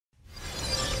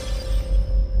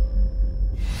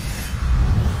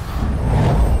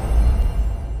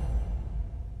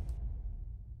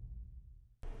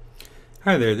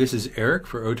Hi there, this is Eric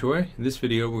for Otoy. In this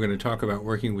video we're going to talk about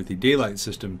working with the daylight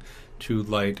system to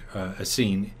light a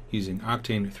scene using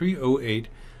Octane 308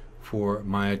 for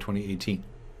Maya 2018.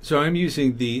 So I'm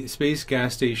using the Space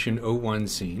Gas Station 01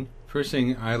 scene. First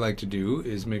thing I like to do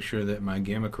is make sure that my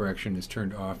gamma correction is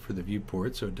turned off for the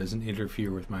viewport so it doesn't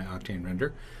interfere with my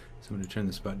OctaneRender. So I'm going to turn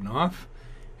this button off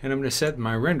and I'm going to set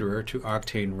my renderer to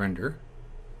OctaneRender.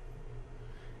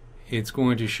 It's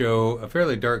going to show a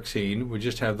fairly dark scene. We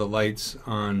just have the lights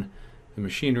on the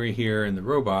machinery here and the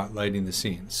robot lighting the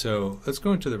scene. So let's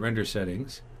go into the render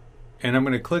settings and I'm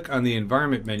going to click on the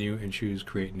environment menu and choose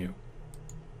create new.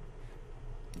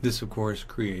 This of course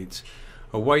creates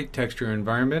a white texture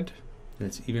environment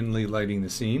that's evenly lighting the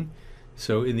scene.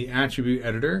 So in the attribute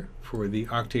editor for the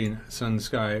Octane Sun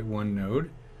Sky 1 node,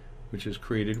 which is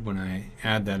created when I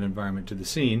add that environment to the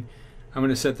scene, I'm going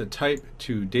to set the type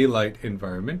to daylight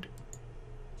environment.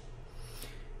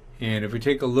 And if we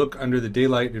take a look under the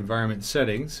daylight environment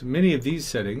settings, many of these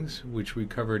settings, which we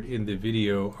covered in the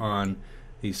video on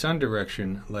the sun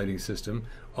direction lighting system,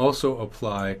 also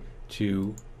apply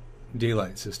to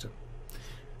daylight system.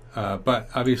 But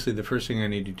obviously the first thing I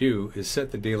need to do is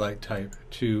set the daylight type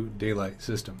to daylight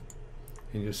system.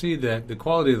 And you'll see that the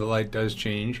quality of the light does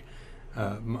change.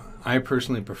 I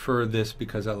personally prefer this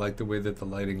because I like the way that the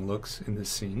lighting looks in this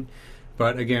scene.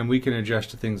 But again, we can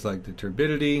adjust to things like the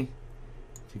turbidity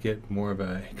to get more of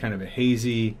a kind of a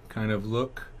hazy kind of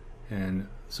look and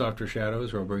softer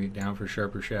shadows, or I'll bring it down for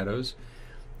sharper shadows.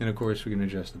 And of course we can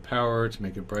adjust the power to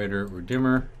make it brighter or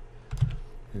dimmer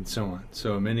and so on.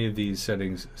 So many of these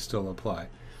settings still apply.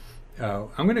 I'm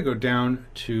going to go down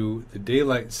to the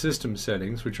daylight system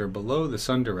settings, which are below the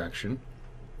sun direction.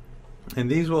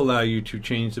 And these will allow you to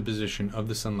change the position of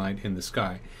the sunlight in the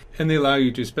sky. And they allow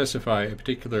you to specify a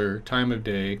particular time of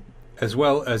day as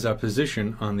well as a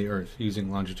position on the Earth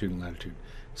using longitude and latitude.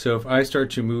 So if I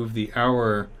start to move the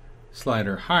hour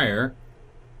slider higher,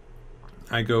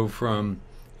 I go from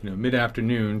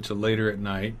mid-afternoon to later at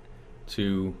night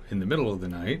to in the middle of the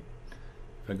night.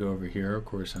 If I go over here, of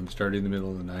course, I'm starting in the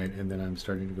middle of the night and then I'm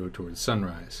starting to go towards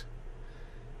sunrise.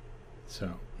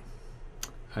 So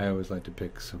I always like to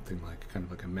pick something like kind of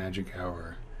like a magic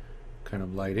hour kind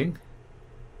of lighting.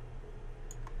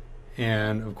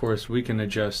 And of course we can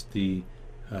adjust the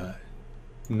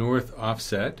north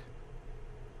offset,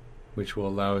 which will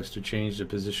allow us to change the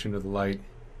position of the light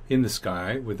in the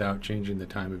sky without changing the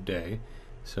time of day.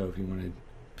 So if you want to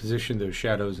position those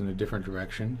shadows in a different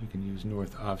direction, you can use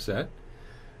north offset.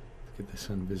 Get the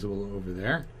sun visible over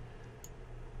there.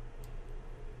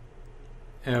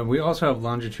 And we also have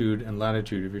longitude and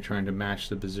latitude if you're trying to match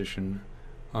the position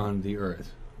on the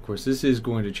Earth. Of course, this is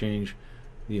going to change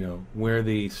where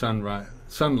the sun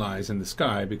lies in the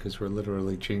sky, because we're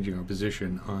literally changing our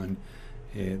position on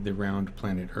the round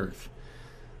planet Earth.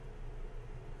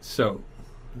 So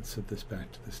let's set this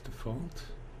back to this default.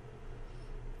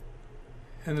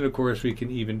 And then of course we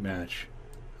can even match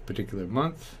a particular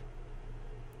month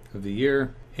of the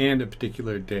year and a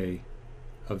particular day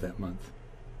of that month.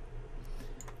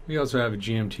 We also have a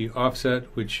GMT offset,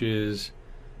 which is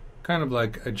kind of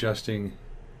like adjusting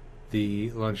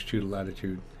the longitude and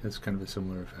latitude. It's kind of a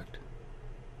similar effect.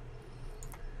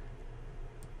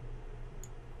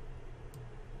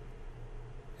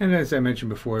 And as I mentioned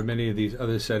before, many of these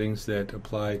other settings that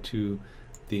apply to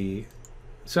the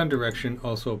sun direction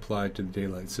also apply to the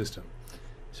daylight system.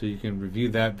 So you can review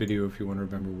that video if you want to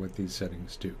remember what these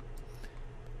settings do.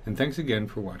 And thanks again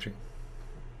for watching.